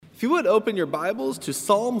If you would open your Bibles to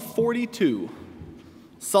Psalm 42.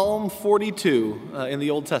 Psalm 42 in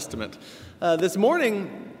the Old Testament. This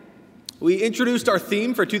morning, we introduced our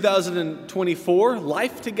theme for 2024,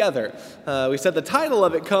 Life Together. We said the title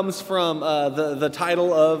of it comes from the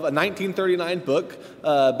title of a 1939 book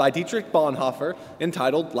by Dietrich Bonhoeffer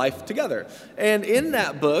entitled Life Together. And in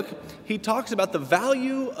that book, he talks about the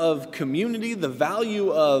value of community, the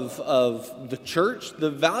value of the church,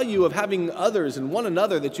 the value of having others and one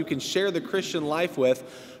another that you can share the Christian life with,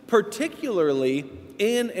 particularly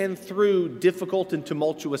in and through difficult and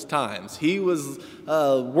tumultuous times. He was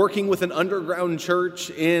working with an underground church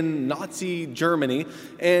in Nazi Germany,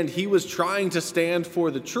 and he was trying to stand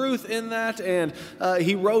for the truth in that, and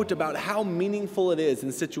he wrote about how meaningful it is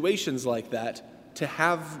in situations like that to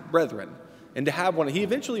have brethren and to have one. He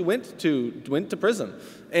eventually went to prison,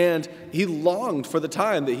 and he longed for the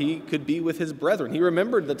time that he could be with his brethren. He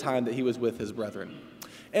remembered the time that he was with his brethren.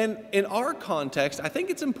 And in our context, I think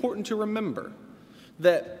it's important to remember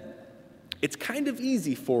that it's kind of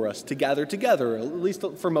easy for us to gather together, at least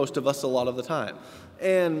for most of us a lot of the time.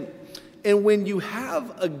 And when you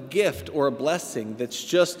have a gift or a blessing that's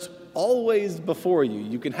just always before you,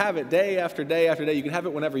 you can have it day after day after day, you can have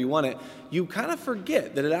it whenever you want it, you kind of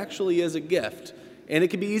forget that it actually is a gift. And it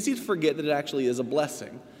can be easy to forget that it actually is a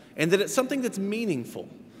blessing and that it's something that's meaningful.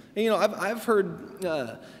 And, I've heard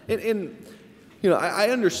I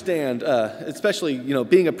understand, especially,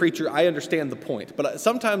 being a preacher, I understand the point. But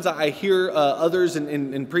sometimes I hear others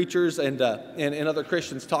and preachers and other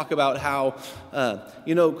Christians talk about how,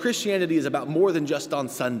 Christianity is about more than just on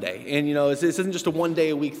Sunday. And, this isn't just a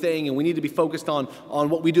one-day-a-week thing, and we need to be focused on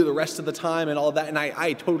what we do the rest of the time and all of that. And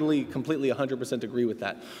I totally, completely, 100% agree with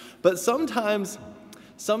that. But sometimes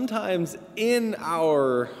in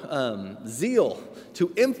our zeal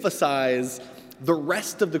to emphasize the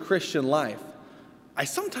rest of the Christian life, I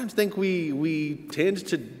sometimes think we tend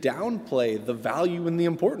to downplay the value and the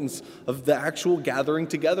importance of the actual gathering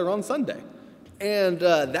together on Sunday. And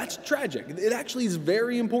that's tragic. It actually is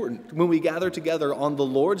very important when we gather together on the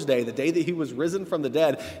Lord's Day, the day that He was risen from the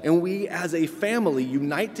dead, and we as a family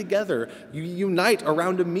unite together. You unite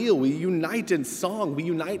around a meal. We unite in song. We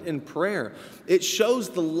unite in prayer. It shows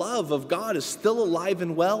the love of God is still alive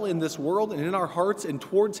and well in this world and in our hearts and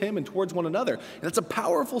towards Him and towards one another. And that's a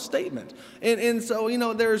powerful statement. And so,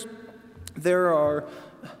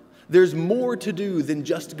 there's more to do than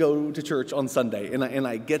just go to church on Sunday, and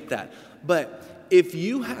I get that. But if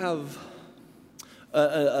you have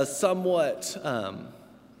a somewhat a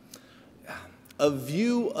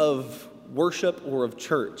view of worship or of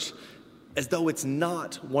church as though it's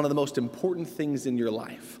not one of the most important things in your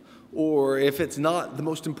life, or if it's not the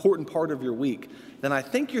most important part of your week, then I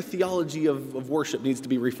think your theology of worship needs to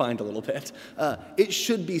be refined a little bit. It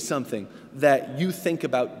should be something that you think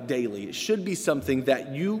about daily. It should be something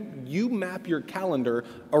that you map your calendar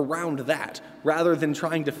around that, rather than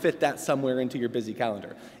trying to fit that somewhere into your busy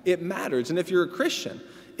calendar. It matters, and if you're a Christian,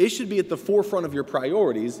 it should be at the forefront of your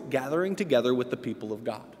priorities, gathering together with the people of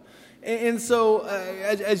God. And so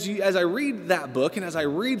as I read that book and as I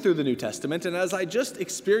read through the New Testament and as I just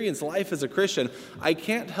experience life as a Christian, I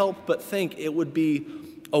can't help but think it would be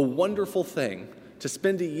a wonderful thing to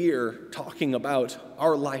spend a year talking about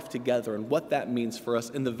our life together and what that means for us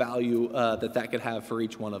and the value that could have for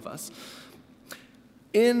each one of us.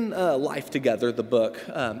 In Life Together, the book,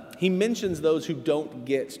 he mentions those who don't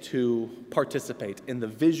get to participate in the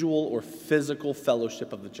visual or physical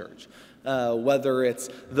fellowship of the church. Whether it's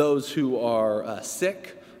those who are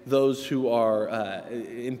sick, those who are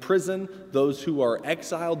in prison, those who are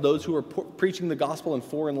exiled, those who are preaching the gospel in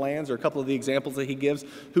foreign lands, or a couple of the examples that he gives,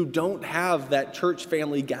 who don't have that church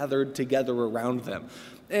family gathered together around them.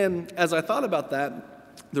 And as I thought about that,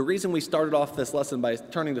 the reason we started off this lesson by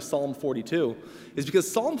turning to Psalm 42 is because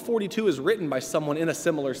Psalm 42 is written by someone in a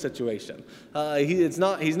similar situation. He's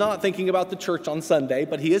not thinking about the church on Sunday,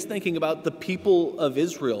 but he is thinking about the people of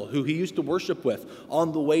Israel who he used to worship with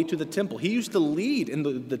on the way to the temple. He used to lead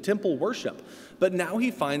in the temple worship, but now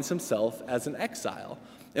he finds himself as an exile.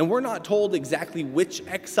 And we're not told exactly which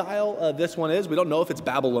exile this one is. We don't know if it's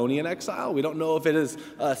Babylonian exile. We don't know if it is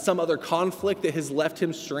some other conflict that has left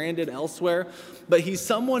him stranded elsewhere. But he's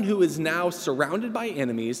someone who is now surrounded by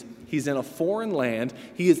enemies. He's in a foreign land.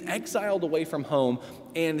 He is exiled away from home.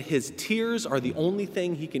 And his tears are the only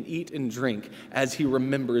thing he can eat and drink as he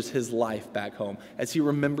remembers his life back home, as he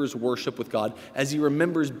remembers worship with God, as he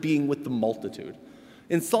remembers being with the multitude.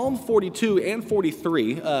 In Psalm 42 and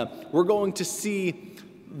 43, we're going to see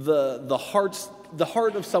the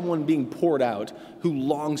heart of someone being poured out who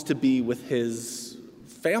longs to be with his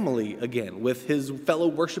family again, with his fellow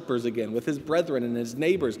worshipers again, with his brethren and his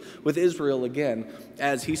neighbors, with Israel again,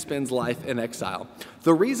 as he spends life in exile.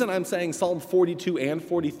 The reason I'm saying Psalm 42 and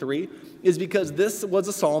 43 is because this was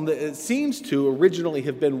a psalm that it seems to originally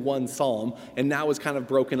have been one psalm and now is kind of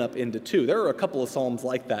broken up into two. There are a couple of psalms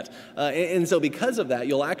like that. And so because of that,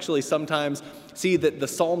 you'll actually sometimes see that the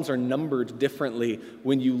psalms are numbered differently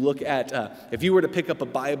when you look at, if you were to pick up a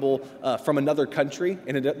Bible from another country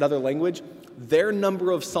in another language, their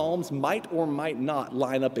number of psalms might or might not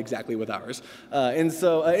line up exactly with ours. And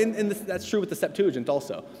that's true with the Septuagint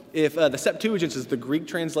also. If the Septuagint is the Greek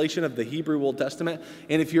translation of the Hebrew Old Testament,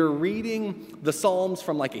 and if you're reading the Psalms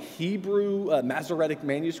from like a Hebrew Masoretic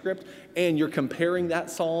manuscript, and you're comparing that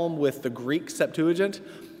psalm with the Greek Septuagint,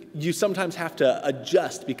 you sometimes have to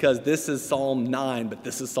adjust because this is Psalm 9, but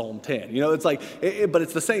this is Psalm 10. It's like, but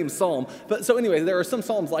it's the same psalm. But so anyway, there are some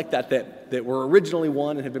psalms like that were originally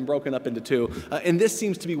one and have been broken up into two. And this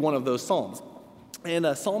seems to be one of those psalms. And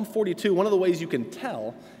Psalm 42, one of the ways you can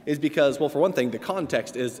tell is because, well, for one thing, the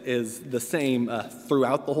context is the same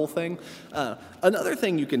throughout the whole thing. Another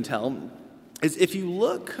thing you can tell is if you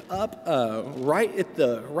look up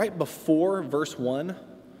right before verse 1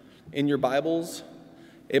 in your Bibles,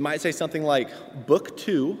 it might say something like Book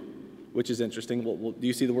 2, which is interesting. Do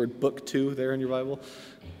you see the word Book 2 there in your Bible?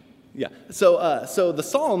 Yeah. So the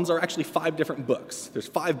Psalms are actually 5 different books. There's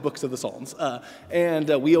 5 books of the Psalms. And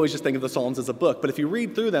we always just think of the Psalms as a book. But if you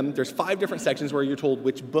read through them, there's 5 different sections where you're told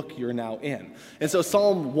which book you're now in. And so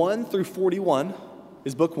Psalm 1 through 41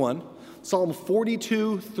 is Book 1. Psalm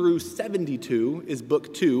 42 through 72 is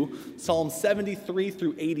Book 2. Psalm 73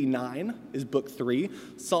 through 89 is Book 3.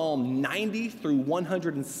 Psalm 90 through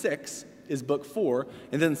 106 is Book 4.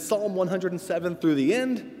 And then Psalm 107 through the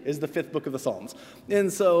end is the 5th book of the Psalms.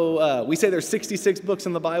 And so we say there's 66 books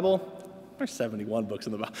in the Bible. There's 71 books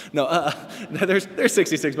in the Bible. No, there's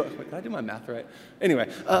 66 books. Wait, did I do my math right? Anyway,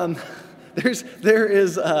 there's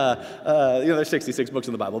 66 books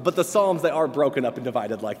in the Bible, but the Psalms, they are broken up and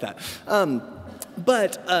divided like that.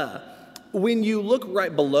 But when you look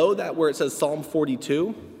right below that where it says Psalm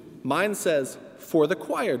 42, mine says, for the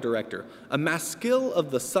choir director, a maskil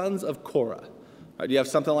of the sons of Korah. Right, do you have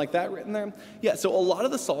something like that written there? Yeah, so a lot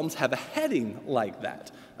of the Psalms have a heading like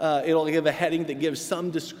that. It'll give a heading that gives some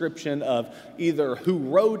description of either who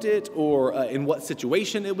wrote it or in what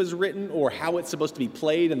situation it was written or how it's supposed to be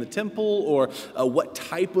played in the temple or what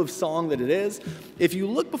type of song that it is. If you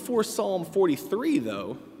look before Psalm 43,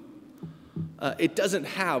 though, it doesn't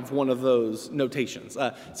have one of those notations.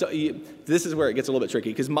 This is where it gets a little bit tricky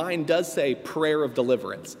because mine does say prayer of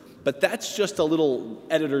deliverance. But that's just a little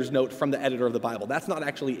editor's note from the editor of the Bible. That's not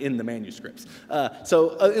actually in the manuscripts.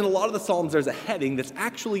 So in a lot of the Psalms, there's a heading that's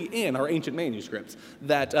actually in our ancient manuscripts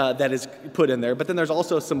that is put in there. But then there's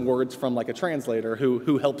also some words from like a translator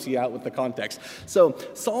who helps you out with the context. So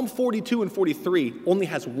Psalm 42 and 43 only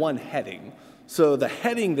has one heading. So the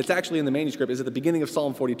heading that's actually in the manuscript is at the beginning of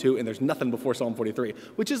Psalm 42, and there's nothing before Psalm 43,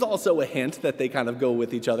 which is also a hint that they kind of go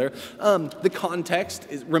with each other. The context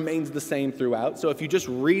remains the same throughout, so if you just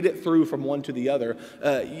read it through from one to the other,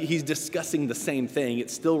 he's discussing the same thing.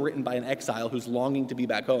 It's still written by an exile who's longing to be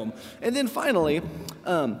back home. And then finally,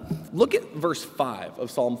 look at verse 5 of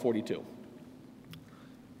Psalm 42.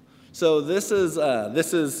 So this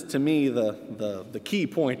is to me the key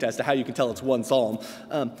point as to how you can tell it's one psalm.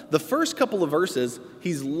 The first couple of verses,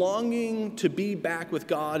 he's longing to be back with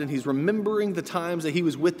God, and he's remembering the times that he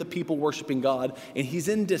was with the people worshiping God, and he's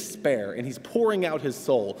in despair, and he's pouring out his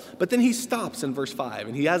soul. But then he stops in verse 5,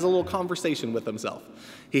 and he has a little conversation with himself.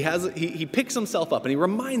 He picks himself up, and he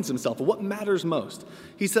reminds himself of what matters most.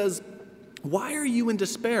 He says, "Why are you in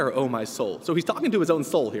despair, O my soul?" So he's talking to his own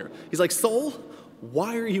soul here. He's like, "Soul,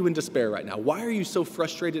 why are you in despair right now? Why are you so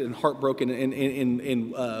frustrated and heartbroken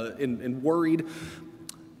and worried?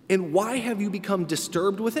 And why have you become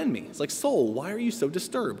disturbed within me?" It's like, "Soul, why are you so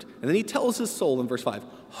disturbed?" And then he tells his soul in verse 5,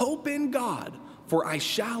 "Hope in God, for I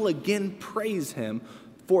shall again praise him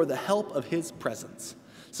for the help of his presence."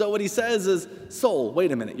 So what he says is, "Soul,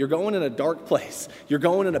 wait a minute. You're going in a dark place. You're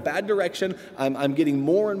going in a bad direction. I'm getting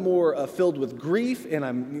more and more filled with grief, and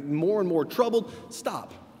I'm more and more troubled.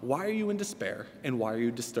 Stop. Why are you in despair, and why are you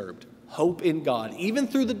disturbed? Hope in God. Even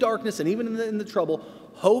through the darkness and even in the trouble,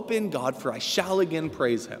 hope in God, for I shall again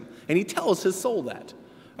praise him." And he tells his soul that.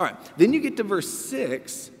 All right, then you get to verse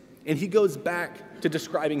 6, and he goes back to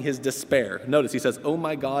describing his despair. Notice he says, "Oh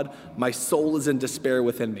my God, my soul is in despair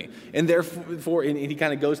within me." And therefore, and he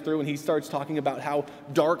kind of goes through and he starts talking about how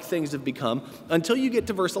dark things have become until you get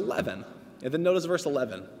to verse 11. And then notice verse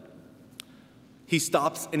 11. He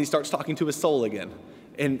stops and he starts talking to his soul again.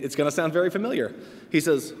 And it's going to sound very familiar. He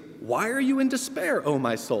says, why are you in despair, O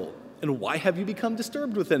my soul? And why have you become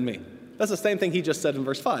disturbed within me? That's the same thing he just said in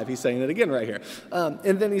verse 5. He's saying it again right here.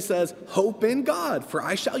 And then he says, hope in God, for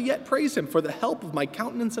I shall yet praise him for the help of my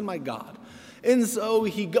countenance and my God. And so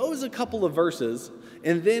he goes a couple of verses,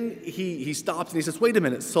 and then he stops and he says, wait a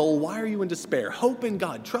minute, soul, why are you in despair? Hope in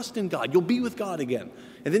God, trust in God, you'll be with God again.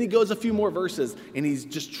 And then he goes a few more verses, and he's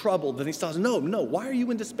just troubled. Then he says, no, why are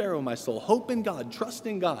you in despair, O my soul? Hope in God, trust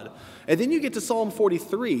in God. And then you get to Psalm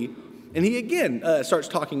 43, and he again starts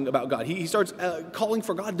talking about God. He starts calling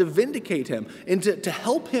for God to vindicate him and to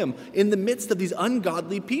help him in the midst of these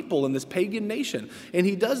ungodly people in this pagan nation. And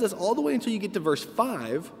he does this all the way until you get to verse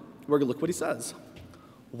 5, where look what he says.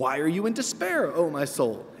 Why are you in despair, O my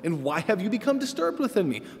soul? And why have you become disturbed within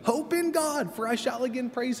me? Hope in God, for I shall again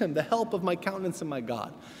praise him, the help of my countenance and my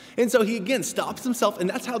God. And so he again stops himself, and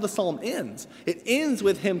that's how the psalm ends. It ends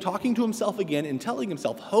with him talking to himself again and telling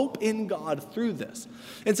himself, hope in God through this.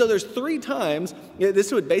 And so there's 3 times,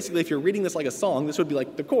 this would basically, if you're reading this like a song, this would be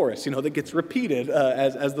like the chorus, that gets repeated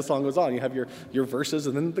as the song goes on. You have your verses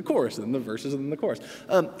and then the chorus, and then the verses and then the chorus.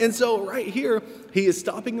 And so right here, he is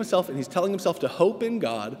stopping himself, and he's telling himself to hope in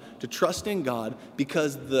God, to trust in God,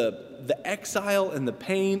 because the exile and the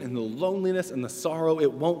pain and the loneliness and the sorrow,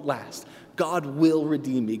 it won't last. God will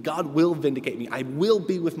redeem me. God will vindicate me. I will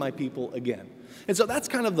be with my people again. And so that's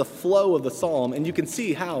kind of the flow of the psalm, and you can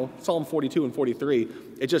see how Psalm 42 and 43,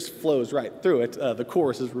 it just flows right through it. The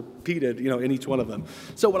chorus is repeated, in each one of them.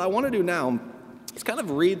 So what I want to do now is kind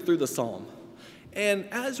of read through the psalm. And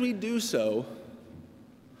as we do so,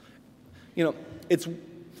 it's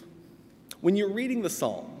when you're reading the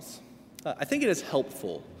Psalms, I think it is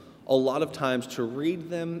helpful a lot of times to read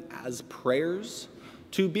them as prayers,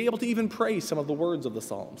 to be able to even pray some of the words of the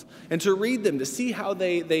Psalms, and to read them to see how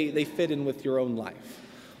they fit in with your own life.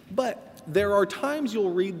 But there are times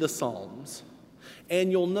you'll read the Psalms,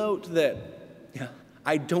 and you'll note that,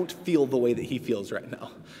 I don't feel the way that he feels right now,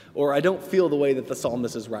 or I don't feel the way that the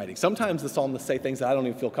psalmist is writing. Sometimes the psalmists say things that I don't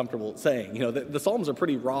even feel comfortable saying. The Psalms are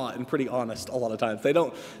pretty raw and pretty honest a lot of times. They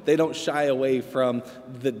don't shy away from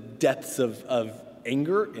the depths of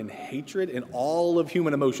anger and hatred and all of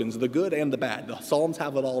human emotions, the good and the bad. The Psalms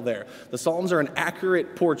have it all there. The Psalms are an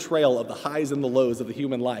accurate portrayal of the highs and the lows of the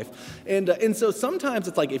human life. And so sometimes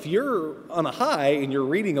it's like if you're on a high and you're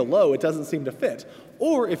reading a low, it doesn't seem to fit.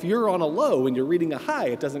 Or if you're on a low and you're reading a high,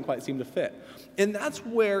 it doesn't quite seem to fit. And that's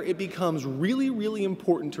where it becomes really, really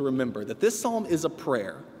important to remember that this psalm is a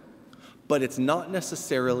prayer, but it's not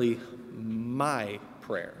necessarily my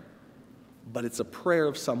prayer, but it's a prayer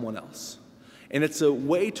of someone else. And it's a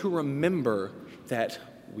way to remember that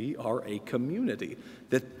we are a community,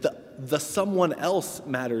 that the someone else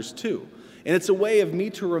matters too. And it's a way of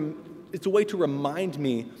it's a way to remind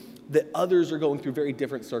me that others are going through very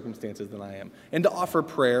different circumstances than I am, and to offer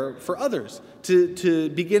prayer for others, to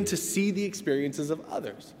begin to see the experiences of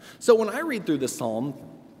others. So when I read through this psalm,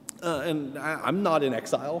 and I'm not in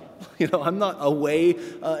exile, I'm not away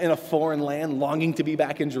in a foreign land longing to be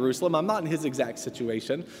back in Jerusalem. I'm not in his exact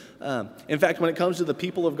situation. In fact, when it comes to the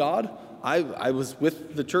people of God, I was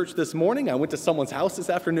with the church this morning. I went to someone's house this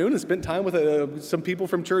afternoon and spent time with some people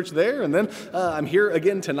from church there. And then I'm here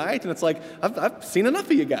again tonight, and it's like, I've seen enough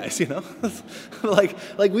of you guys,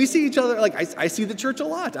 like we see each other. Like I see the church a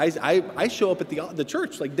lot. I show up at the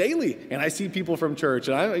church like daily, and I see people from church.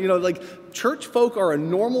 And church folk are a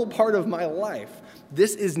normal part of my life.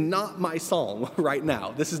 This is not my psalm right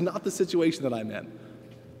now. This is not the situation that I'm in.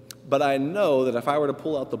 But I know that if I were to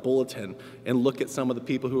pull out the bulletin and look at some of the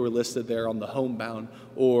people who are listed there on the homebound,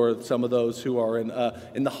 or some of those who are in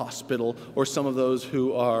the hospital, or some of those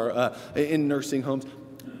who are in nursing homes,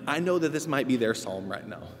 I know that this might be their psalm right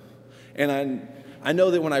now. And I know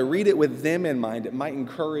that when I read it with them in mind, it might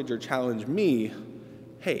encourage or challenge me,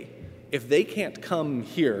 hey, if they can't come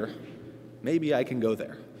here, maybe I can go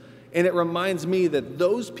there. And it reminds me that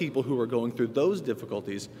those people who are going through those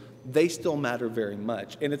difficulties, they still matter very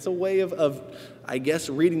much. And it's a way of I guess,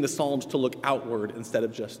 reading the Psalms to look outward instead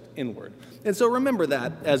of just inward. And so remember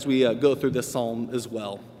that as we go through this psalm as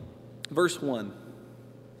well. Verse 1.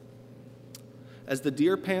 As the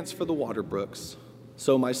deer pants for the water brooks,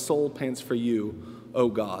 so my soul pants for you, O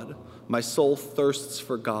God. My soul thirsts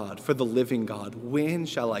for God, for the living God. When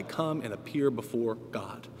shall I come and appear before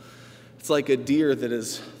God? It's like a deer that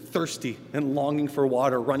is thirsty and longing for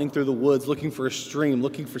water, running through the woods, looking for a stream,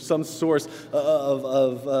 looking for some source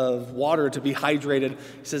of water to be hydrated.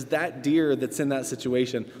 He says that deer that's in that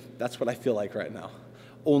situation, that's what I feel like right now.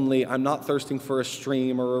 Only I'm not thirsting for a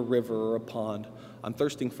stream or a river or a pond. I'm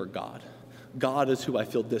thirsting for God. God is who I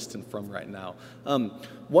feel distant from right now.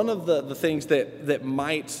 One of the things that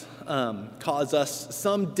might cause us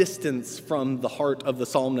some distance from the heart of the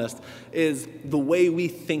psalmist is the way we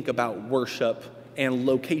think about worship and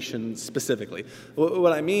location specifically.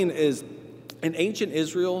 What I mean is, in ancient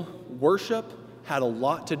Israel, worship had a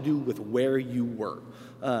lot to do with where you were.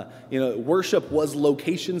 Worship was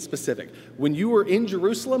location specific. When you were in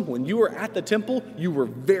Jerusalem, when you were at the temple, you were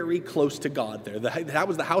very close to God there. That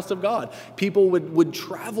was the house of God. People would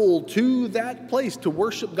travel to that place to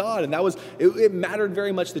worship God, and it mattered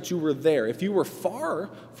very much that you were there. If you were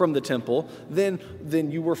far from the temple, then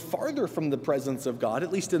you were farther from the presence of God,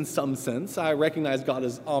 at least in some sense. I recognize God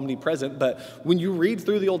is omnipresent, but when you read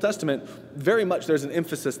through the Old Testament, very much there's an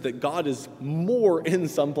emphasis that God is more in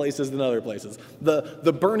some places than other places.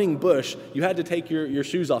 The burning bush, you had to take your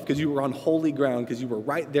shoes off because you were on holy ground, because you were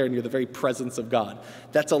right there near the very presence of God.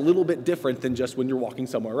 That's a little bit different than just when you're walking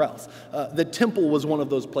somewhere else. The temple was one of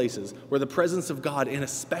those places where the presence of God in a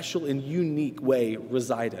special and unique way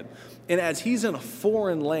resided. And as he's in a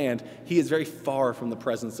foreign land, he is very far from the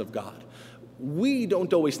presence of God. We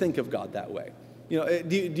don't always think of God that way.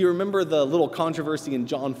 Do you remember the little controversy in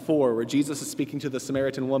John 4 where Jesus is speaking to the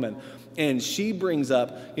Samaritan woman, and she brings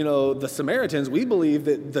up, the Samaritans, we believe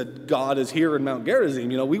that God is here in Mount Gerizim.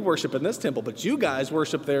 We worship in this temple, but you guys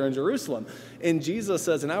worship there in Jerusalem. And Jesus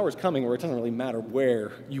says, an hour is coming where it doesn't really matter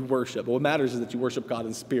where you worship. What matters is that you worship God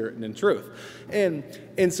in spirit and in truth.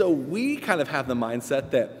 And so we kind of have the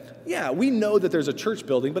mindset that, yeah, we know that there's a church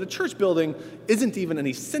building, but a church building isn't even an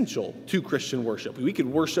essential to Christian worship. We could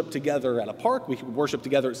worship together at a park. We could worship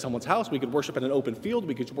together at someone's house. We could worship in an open field.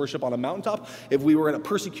 We could worship on a mountaintop. If we were in a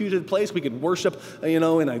persecuted place, we could worship, in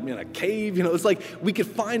a cave. It's like we could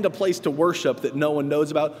find a place to worship that no one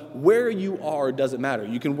knows about. Where you are doesn't matter.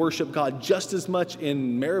 You can worship God just as much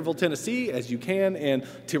in Maryville, Tennessee, as you can in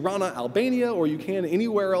Tirana, Albania, or you can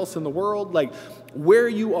anywhere else in the world. Like, where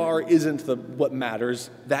you are isn't what matters.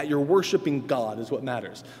 That you're worshiping God is what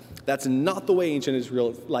matters. That's not the way ancient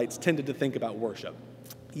Israelites tended to think about worship.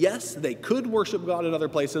 Yes, they could worship God in other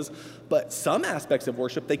places, but some aspects of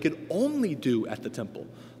worship they could only do at the temple.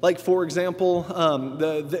 Like, for example,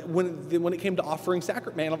 when it came to offering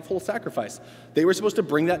full sacrifice, they were supposed to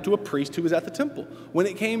bring that to a priest who was at the temple. When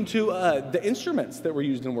it came to the instruments that were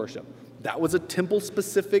used in worship, that was a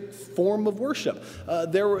temple-specific form of worship.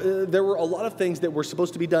 There were a lot of things that were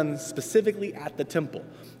supposed to be done specifically at the temple.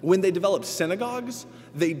 When they developed synagogues,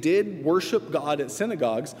 they did worship God at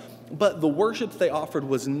synagogues, but the worship they offered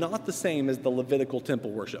was not the same as the Levitical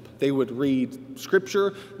temple worship. They would read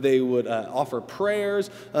scripture, they would offer prayers,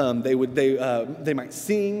 they might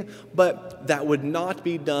sing, but that would not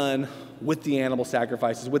be done with the animal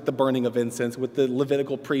sacrifices, with the burning of incense, with the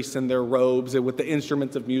Levitical priests in their robes, and with the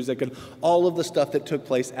instruments of music, and all of the stuff that took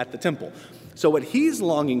place at the temple. So what he's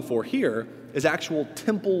longing for here is actual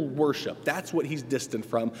temple worship. That's what he's distant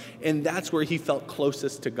from, and that's where he felt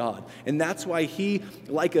closest to God. And that's why he,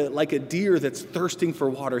 like a deer that's thirsting for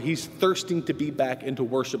water, he's thirsting to be back and to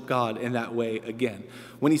worship God in that way again.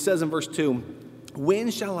 When he says in verse 2,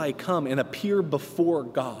 "When shall I come and appear before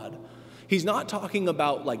God?" He's not talking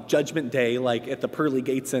about like judgment day, like at the pearly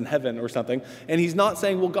gates in heaven or something. And he's not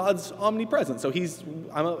saying, well, God's omnipresent, so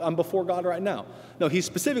I'm before God right now. No, he's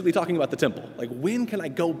specifically talking about the temple. Like, when can I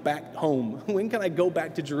go back home? When can I go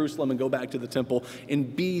back to Jerusalem and go back to the temple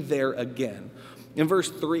and be there again? In verse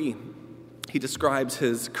 3, he describes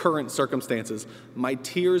his current circumstances. "My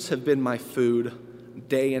tears have been my food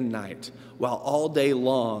day and night, while all day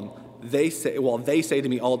long they say to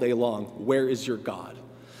me all day long, 'Where is your God?'"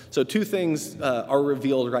 So two things are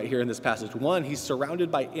revealed right here in this passage. One, he's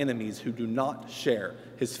surrounded by enemies who do not share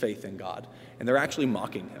his faith in God, and they're actually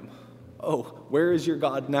mocking him. Oh, where is your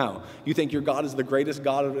God now? You think your God is the greatest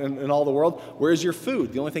God in all the world? Where's your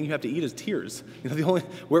food? The only thing you have to eat is tears.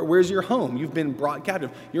 Where's your home? You've been brought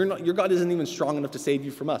captive. Your God isn't even strong enough to save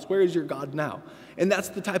you from us. Where is your God now? And that's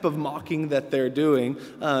the type of mocking that they're doing.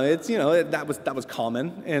 That was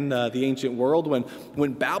common in the ancient world.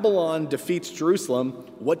 When Babylon defeats Jerusalem,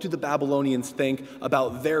 what do the Babylonians think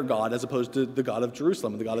about their God as opposed to the God of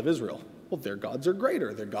Jerusalem, the God of Israel? Well, their gods are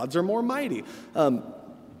greater. Their gods are more mighty.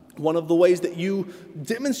 One of the ways that you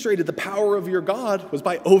demonstrated the power of your God was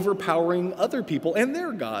by overpowering other people and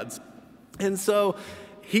their gods. And so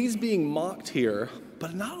he's being mocked here,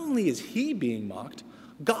 but not only is he being mocked,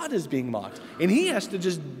 God is being mocked. And he has to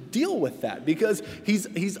just deal with that because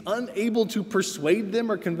he's unable to persuade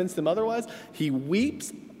them or convince them otherwise. He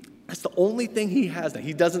weeps. That's the only thing he has now.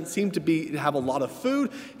 He doesn't seem to have a lot of food.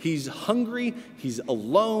 He's hungry. He's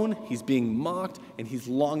alone. He's being mocked, and he's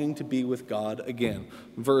longing to be with God again.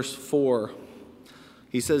 Verse 4,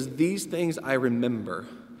 He says, "These things I remember,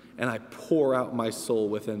 and I pour out my soul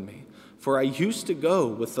within me. For I used to go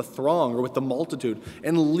with the throng or with the multitude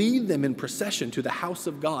and lead them in procession to the house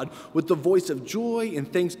of God with the voice of joy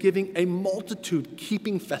and thanksgiving, a multitude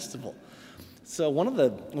keeping festival." So one of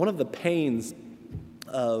the pains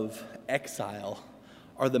of exile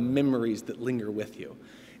are the memories that linger with you.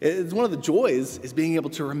 It's one of the joys is being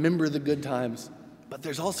able to remember the good times, but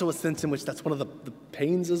there's also a sense in which that's one of the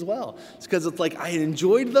pains as well. It's because it's like I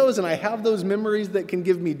enjoyed those and I have those memories that can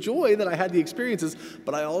give me joy that I had the experiences,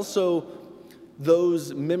 but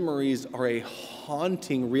those memories are a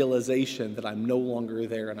haunting realization that I'm no longer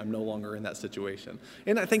there and I'm no longer in that situation.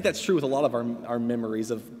 And I think that's true with a lot of our memories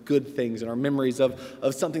of good things and our memories of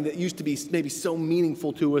something that used to be maybe so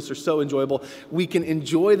meaningful to us or so enjoyable. We can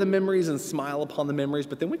enjoy the memories and smile upon the memories,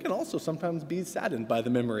 but then we can also sometimes be saddened by the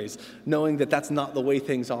memories, knowing that that's not the way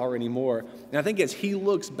things are anymore. And I think as he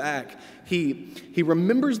looks back, he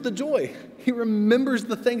remembers the joy. He remembers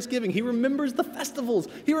the thanksgiving. He remembers the festivals.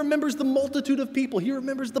 He remembers the multitude of people. He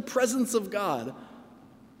remembers the presence of God.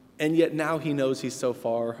 And yet now he knows he's so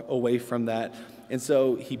far away from that. And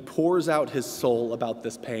so he pours out his soul about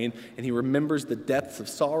this pain, and he remembers the depths of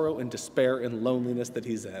sorrow and despair and loneliness that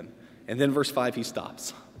he's in. And then verse 5, he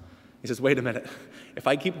stops. He says, wait a minute. If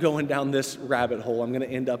I keep going down this rabbit hole, I'm going to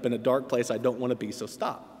end up in a dark place I don't want to be, so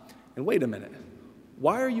stop. And wait a minute.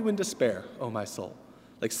 Why are you in despair, O my soul?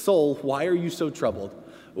 Like, soul, why are you so troubled?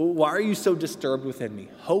 Why are you so disturbed within me?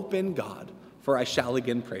 Hope in God, for I shall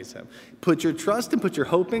again praise him. Put your trust and put your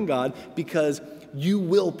hope in God, because you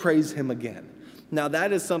will praise him again. Now,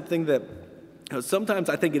 that is something that sometimes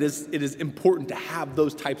I think it is important to have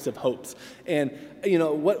those types of hopes. And,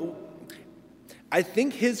 I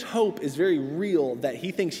think his hope is very real that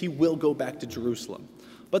he thinks he will go back to Jerusalem.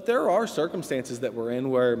 But there are circumstances that we're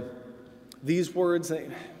in where these words,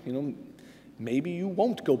 maybe you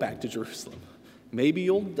won't go back to Jerusalem. Maybe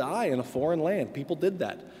you'll die in a foreign land. People did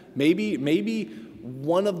that. Maybe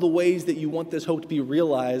one of the ways that you want this hope to be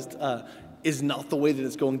realized is not the way that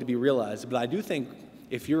it's going to be realized. But I do think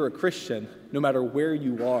if you're a Christian, no matter where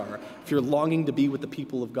you are, if you're longing to be with the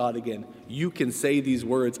people of God again, you can say these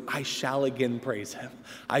words, I shall again praise him.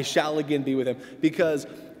 I shall again be with him. Because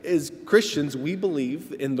as Christians, we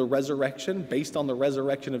believe in the resurrection based on the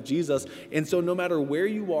resurrection of Jesus. And so no matter where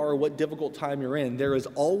you are or what difficult time you're in, there is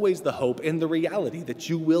always the hope and the reality that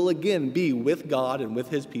you will again be with God and with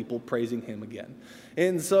his people praising him again.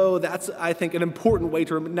 And so that's, I think, an important way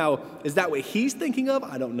to remember. Now, is that what he's thinking of?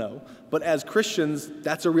 I don't know. But as Christians,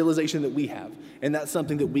 that's a realization that we have. And that's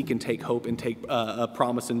something that we can take hope and take a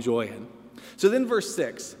promise and joy in. So then verse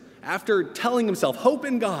 6. After telling himself, hope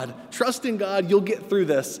in God, trust in God, you'll get through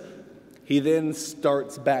this, he then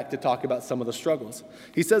starts back to talk about some of the struggles.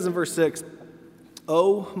 He says in verse 6,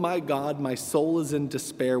 "Oh my God, my soul is in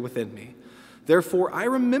despair within me. Therefore I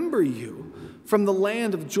remember you from the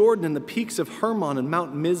land of Jordan and the peaks of Hermon and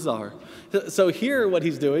Mount Mizar." So here what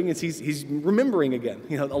he's doing is he's remembering again.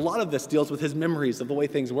 A lot of this deals with his memories of the way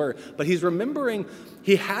things were. But he's remembering,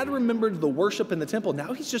 he had remembered the worship in the temple.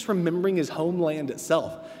 Now he's just remembering his homeland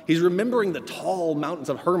itself. He's remembering the tall mountains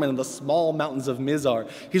of Hermon and the small mountains of Mizar.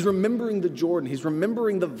 He's remembering the Jordan. He's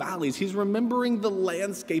remembering the valleys. He's remembering the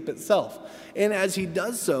landscape itself. And as he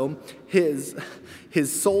does so, his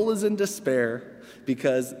soul is in despair,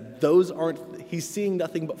 because he's seeing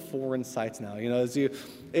nothing but foreign sights now.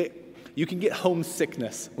 You can get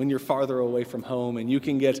homesickness when you're farther away from home, and you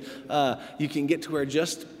can get to where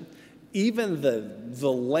just even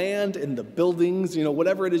the land and the buildings,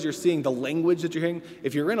 whatever it is you're seeing, the language that you're hearing,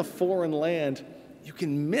 if you're in a foreign land, you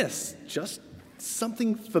can miss just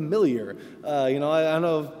something familiar. I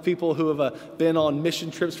know people who have been on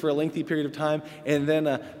mission trips for a lengthy period of time, and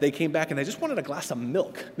then they came back and they just wanted a glass of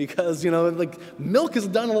milk because, milk is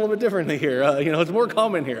done a little bit differently here. It's more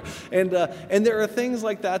common here. And there are things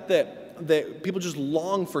like that people just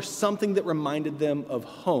long for, something that reminded them of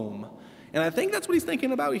home. And I think that's what he's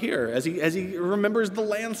thinking about here as he remembers the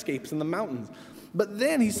landscapes and the mountains. But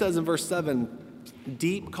then he says in verse 7,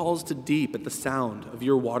 "Deep calls to deep at the sound of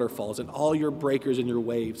your waterfalls, and all your breakers and your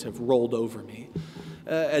waves have rolled over me."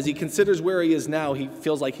 As he considers where he is now, he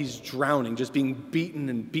feels like he's drowning, just being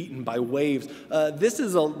beaten by waves. This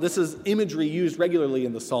is imagery used regularly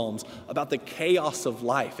in the Psalms about the chaos of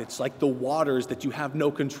life. It's like the waters that you have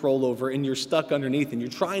no control over, and you're stuck underneath, and you're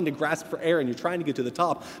trying to grasp for air, and you're trying to get to the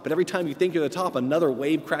top. But every time you think you're at the top, another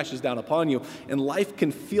wave crashes down upon you, and life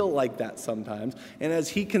can feel like that sometimes. And as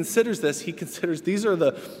he considers this, he considers these are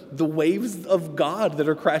the waves of God that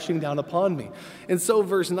are crashing down upon me. And so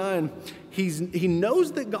verse 9, he knows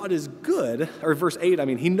knows that God is good, or verse 8,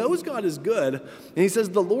 he knows God is good, and he says,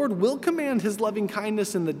 the Lord will command his loving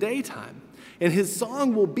kindness in the daytime, and his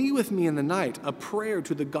song will be with me in the night, a prayer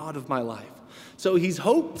to the God of my life. So he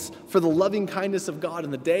hopes for the loving kindness of God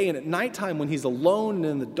in the day, and at nighttime when he's alone and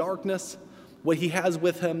in the darkness, what he has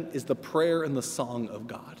with him is the prayer and the song of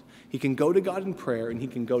God. He can go to God in prayer, and he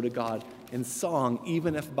can go to God in song,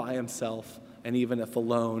 even if by himself, and even if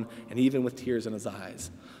alone, and even with tears in his eyes.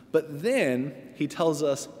 But then he tells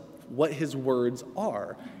us what his words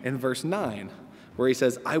are in verse 9, where he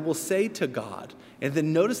says, I will say to God, and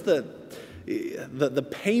then notice the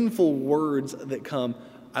painful words that come,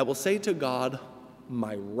 I will say to God,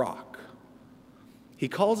 my rock. He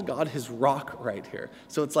calls God his rock right here.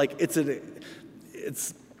 So it's like it's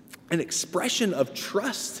an expression of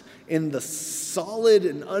trust in the solid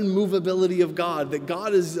and unmovability of God, that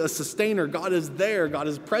God is a sustainer, God is there, God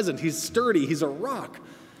is present, he's sturdy, he's a rock.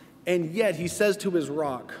 And yet he says to his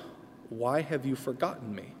rock, why have you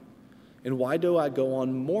forgotten me? And why do I go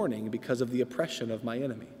on mourning because of the oppression of my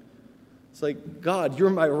enemy? It's like, God,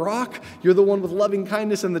 you're my rock. You're the one with loving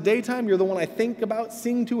kindness in the daytime. You're the one I think about,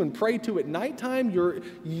 sing to, and pray to at nighttime.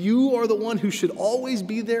 You are the one who should always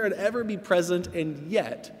be there and ever be present, and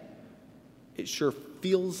yet it sure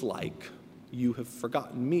feels like you have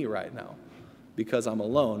forgotten me right now because I'm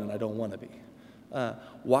alone and I don't want to be.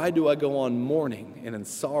 Why do I go on mourning and in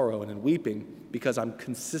sorrow and in weeping? Because I'm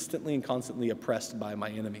consistently and constantly oppressed by my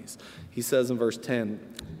enemies. He says in verse 10,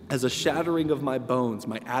 as a shattering of my bones,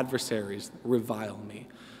 my adversaries revile me,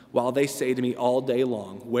 while they say to me all day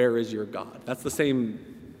long, where is your God? That's the same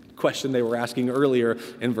question they were asking earlier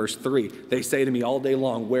in verse 3. They say to me all day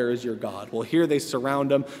long, where is your God? Well, here they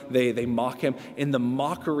surround him, they mock him, and the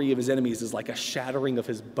mockery of his enemies is like a shattering of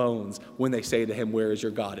his bones when they say to him, where is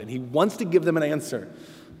your God? And he wants to give them an answer.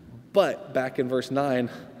 But back in verse 9,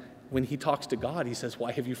 when he talks to God, he says,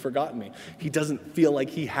 why have you forgotten me? He doesn't feel like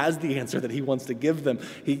he has the answer that he wants to give them.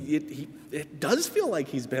 It does feel like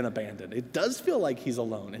he's been abandoned. It does feel like he's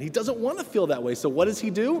alone, and he doesn't want to feel that way. So what does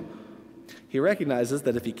he do? He recognizes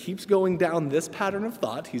that if he keeps going down this pattern of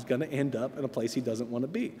thought, he's going to end up in a place he doesn't want to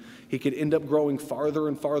be. He could end up growing farther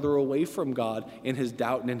and farther away from God in his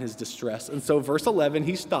doubt and in his distress. And so verse 11,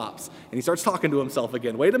 he stops, and he starts talking to himself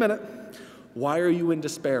again. Wait a minute. Why are you in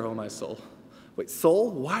despair, O my soul? Wait,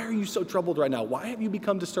 soul, why are you so troubled right now? Why have you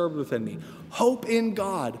become disturbed within me? Hope in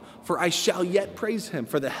God, for I shall yet praise him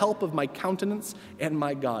for the help of my countenance and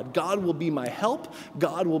my God. God will be my help.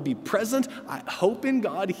 God will be present. I hope in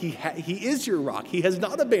God. He is your rock. He has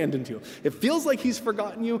not abandoned you. It feels like he's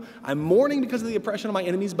forgotten you. I'm mourning because of the oppression of my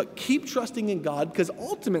enemies, but keep trusting in God, because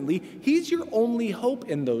ultimately he's your only hope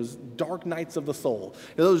in those dark nights of the soul.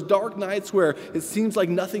 In those dark nights where it seems like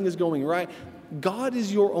nothing is going right. God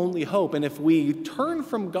is your only hope, and if we turn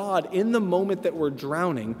from God in the moment that we're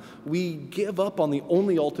drowning, we give up on the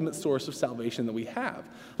only ultimate source of salvation that we have.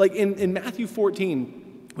 Like in Matthew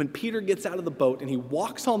 14, when Peter gets out of the boat and he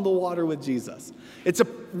walks on the water with Jesus, it's a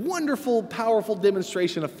wonderful, powerful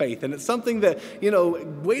demonstration of faith, and it's something that,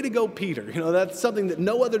 way to go, Peter. That's something that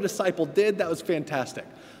no other disciple did. That was fantastic.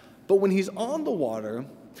 But when he's on the water,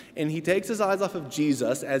 and he takes his eyes off of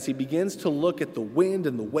Jesus as he begins to look at the wind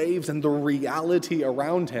and the waves and the reality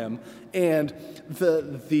around him, and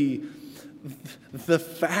the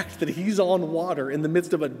fact that he's on water in the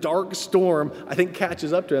midst of a dark storm, I think,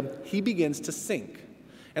 catches up to him. He begins to sink.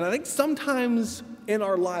 And I think sometimes in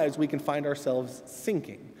our lives we can find ourselves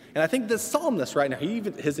sinking. And I think the psalmist right now, he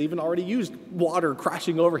has even already used water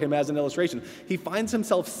crashing over him as an illustration. He finds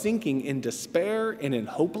himself sinking in despair and in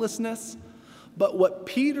hopelessness. But what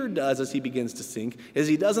Peter does as he begins to sink is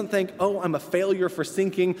he doesn't think, oh, I'm a failure for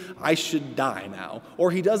sinking, I should die now. Or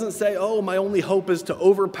he doesn't say, oh, my only hope is to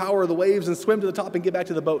overpower the waves and swim to the top and get back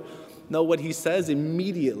to the boat. No, what he says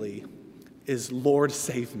immediately is, Lord,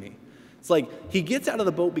 save me. It's like he gets out of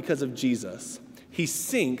the boat because of Jesus. He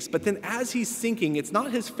sinks, but then as he's sinking, it's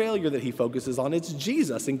not his failure that he focuses on, it's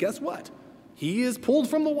Jesus. And guess what? He is pulled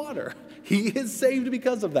from the water. He is saved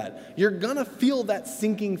because of that. You're going to feel that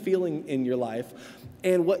sinking feeling in your life.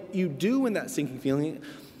 And what you do in that sinking feeling,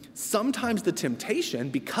 sometimes the temptation,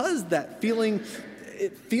 because that feeling,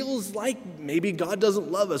 it feels like maybe God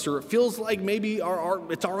doesn't love us, or it feels like maybe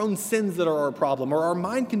it's our own sins that are our problem, or our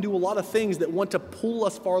mind can do a lot of things that want to pull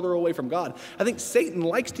us farther away from God. I think Satan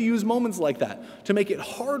likes to use moments like that to make it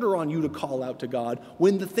harder on you to call out to God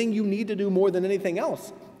when the thing you need to do more than anything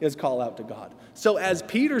else is call out to God. So as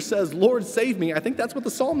Peter says, Lord, save me, I think that's what the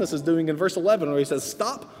psalmist is doing in verse 11, where he says,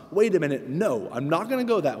 stop, wait a minute, no, I'm not going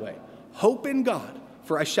to go that way. Hope in God,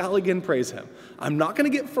 for I shall again praise him. I'm not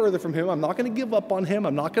going to get further from him. I'm not going to give up on him.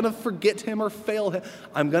 I'm not going to forget him or fail him.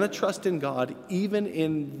 I'm going to trust in God. Even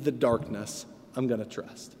in the darkness, I'm going to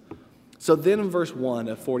trust. So then in verse 1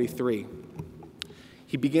 of 43,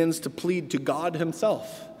 he begins to plead to God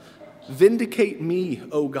himself. Vindicate me,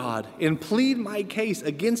 O God, and plead my case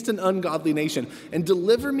against an ungodly nation, and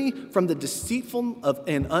deliver me from the deceitful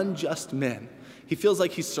and unjust men. He feels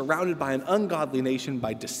like he's surrounded by an ungodly nation,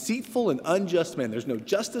 by deceitful and unjust men. There's no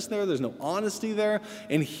justice there. There's no honesty there.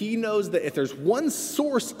 And he knows that if there's one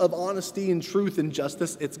source of honesty and truth and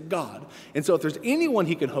justice, it's God. And so if there's anyone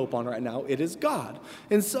he can hope on right now, it is God.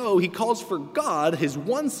 And so he calls for God, his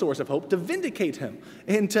one source of hope, to vindicate him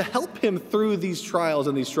and to help him through these trials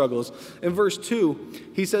and these struggles. In verse 2,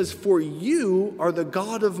 he says, "For you are the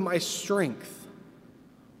God of my strength."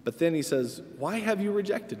 But then he says, "Why have you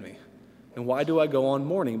rejected me? And why do I go on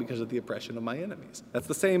mourning because of the oppression of my enemies?" That's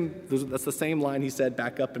the same line he said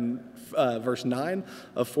back up in verse 9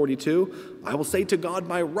 of 42. "I will say to God,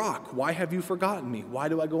 my rock, why have you forgotten me? Why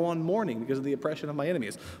do I go on mourning because of the oppression of my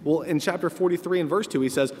enemies?" Well, in chapter 43 and verse 2, he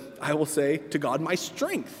says, "I will say to God, my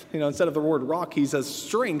strength." Instead of the word rock, he says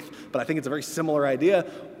strength, but I think it's a very similar idea.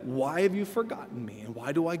 Why have you forgotten me? And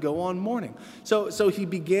why do I go on mourning? So he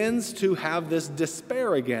begins to have this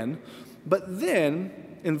despair again, but then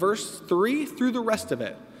in verse 3 through the rest of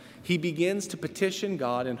it, he begins to petition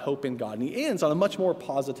God and hope in God. And he ends on a much more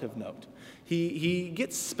positive note. He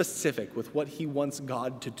gets specific with what he wants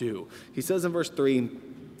God to do. He says in verse 3,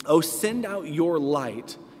 "Oh, send out your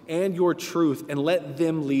light and your truth, and let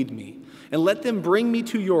them lead me. And let them bring me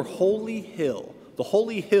to your holy hill." The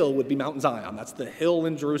holy hill would be Mount Zion. That's the hill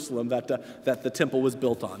in Jerusalem that the temple was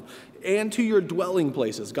built on. "And to your dwelling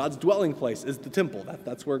places." God's dwelling place is the temple.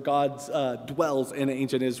 That's where God dwells in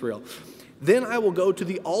ancient Israel. "Then I will go to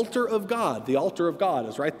the altar of God." The altar of God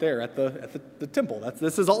is right there at the temple.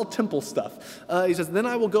 This is all temple stuff. He says, "Then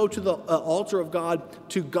I will go to the altar of God,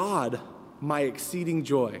 to God, my exceeding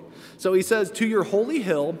joy." So he says, to your holy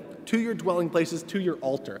hill, to your dwelling places, to your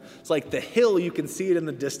altar. It's like the hill, you can see it in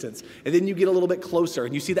the distance. And then you get a little bit closer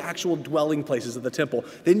and you see the actual dwelling places of the temple.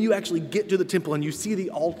 Then you actually get to the temple and you see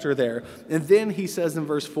the altar there. And then he says in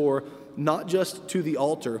verse 4, not just to the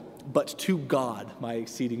altar, but to God, my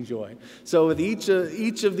exceeding joy. So with each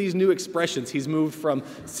of these new expressions, he's moved from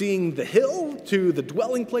seeing the hill to the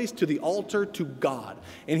dwelling place to the altar to God.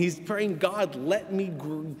 And he's praying, God, let me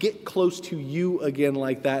get close to you again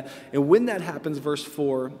like that. And when that happens, verse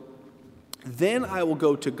 4, "Then I will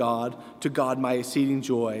go to God, my exceeding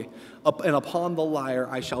joy, and upon the lyre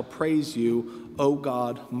I shall praise you, O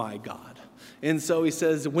God, my God." And so he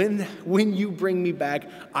says, when you bring me back,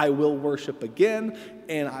 I will worship again,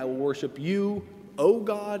 and I will worship you, O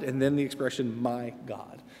God, and then the expression, my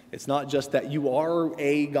God. It's not just that you are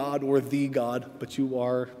a God or the God, but you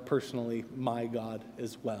are personally my God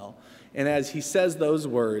as well. And as he says those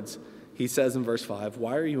words, he says in verse 5,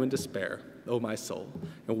 "Why are you in despair, O my soul?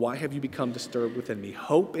 And why have you become disturbed within me?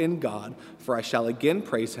 Hope in God, for I shall again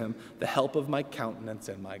praise him, the help of my countenance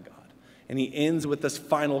and my God." And he ends with this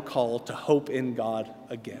final call to hope in God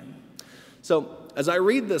again. So as I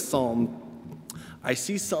read this psalm, I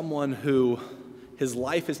see someone who his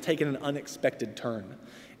life has taken an unexpected turn.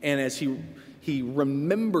 And as he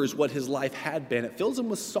remembers what his life had been, it fills him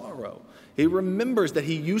with sorrow. He remembers that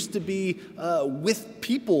he used to be with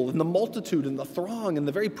people in the multitude, in the throng, in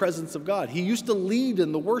the very presence of God. He used to lead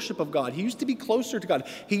in the worship of God. He used to be closer to God.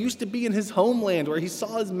 He used to be in his homeland where he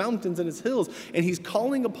saw his mountains and his hills. And he's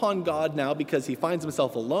calling upon God now because he finds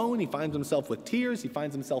himself alone. He finds himself with tears. He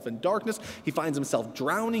finds himself in darkness. He finds himself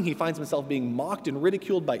drowning. He finds himself being mocked and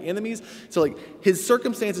ridiculed by enemies. So his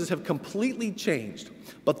circumstances have completely changed.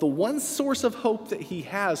 But the one source of hope that he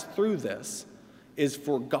has through this is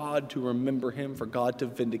for God to remember him, for God to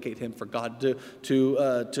vindicate him, for God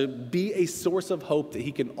to be a source of hope that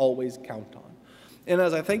he can always count on. And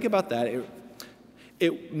as I think about that,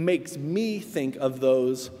 it makes me think of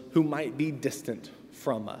those who might be distant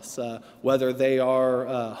from us, whether they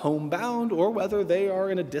are homebound or whether they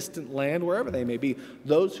are in a distant land, wherever they may be.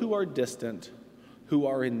 Those who are distant, who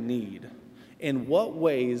are in need. In what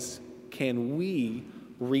ways can we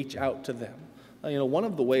reach out to them? One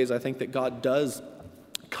of the ways I think that God does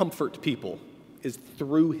comfort people is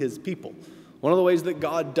through his people. One of the ways that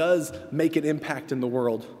God does make an impact in the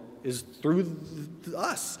world is through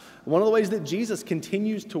us. One of the ways that Jesus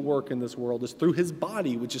continues to work in this world is through his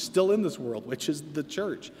body, which is still in this world, which is the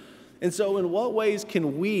church. And so in what ways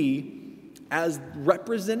can we, as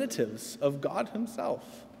representatives of God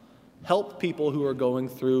himself, help people who are going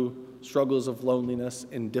through struggles of loneliness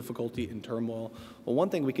and difficulty and turmoil? Well, one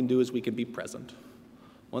thing we can do is we can be present.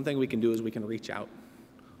 One thing we can do is we can reach out.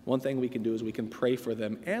 one thing we can do is we can pray for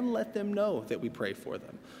them and let them know that we pray for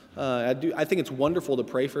them. I think it's wonderful to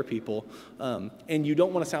pray for people, and you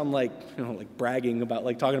don't want to sound like, like bragging about,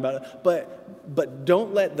 like talking about it, but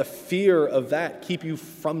don't let the fear of that keep you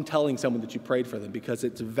from telling someone that you prayed for them, because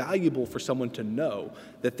it's valuable for someone to know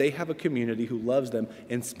that they have a community who loves them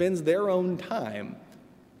and spends their own time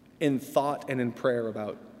in thought and in prayer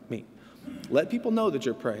about me. Let people know that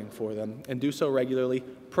you're praying for them, and do so regularly.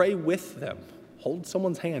 Pray with them. Hold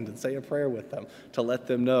someone's hand and say a prayer with them to let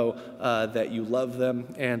them know that you love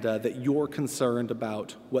them and that you're concerned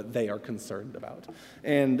about what they are concerned about.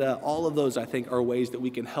 And all of those, I think, are ways that we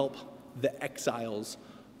can help the exiles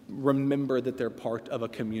remember that they're part of a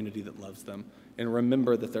community that loves them, and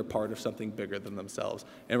remember that they're part of something bigger than themselves,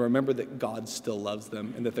 and remember that God still loves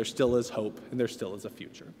them, and that there still is hope, and there still is a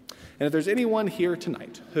future. And if there's anyone here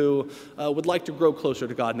tonight who would like to grow closer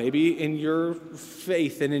to God, maybe in your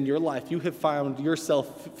faith and in your life you have found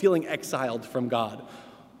yourself feeling exiled from God,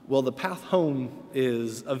 well, the path home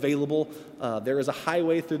is available. There is a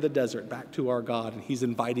highway through the desert back to our God, and he's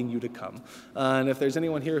inviting you to come. And if there's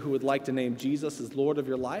anyone here who would like to name Jesus as Lord of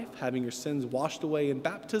your life, having your sins washed away in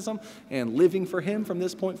baptism and living for him from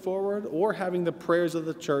this point forward, or having the prayers of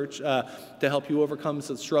the church to help you overcome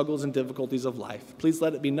the struggles and difficulties of life, please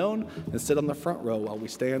let it be known and sit on the front row while we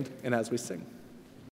stand and as we sing.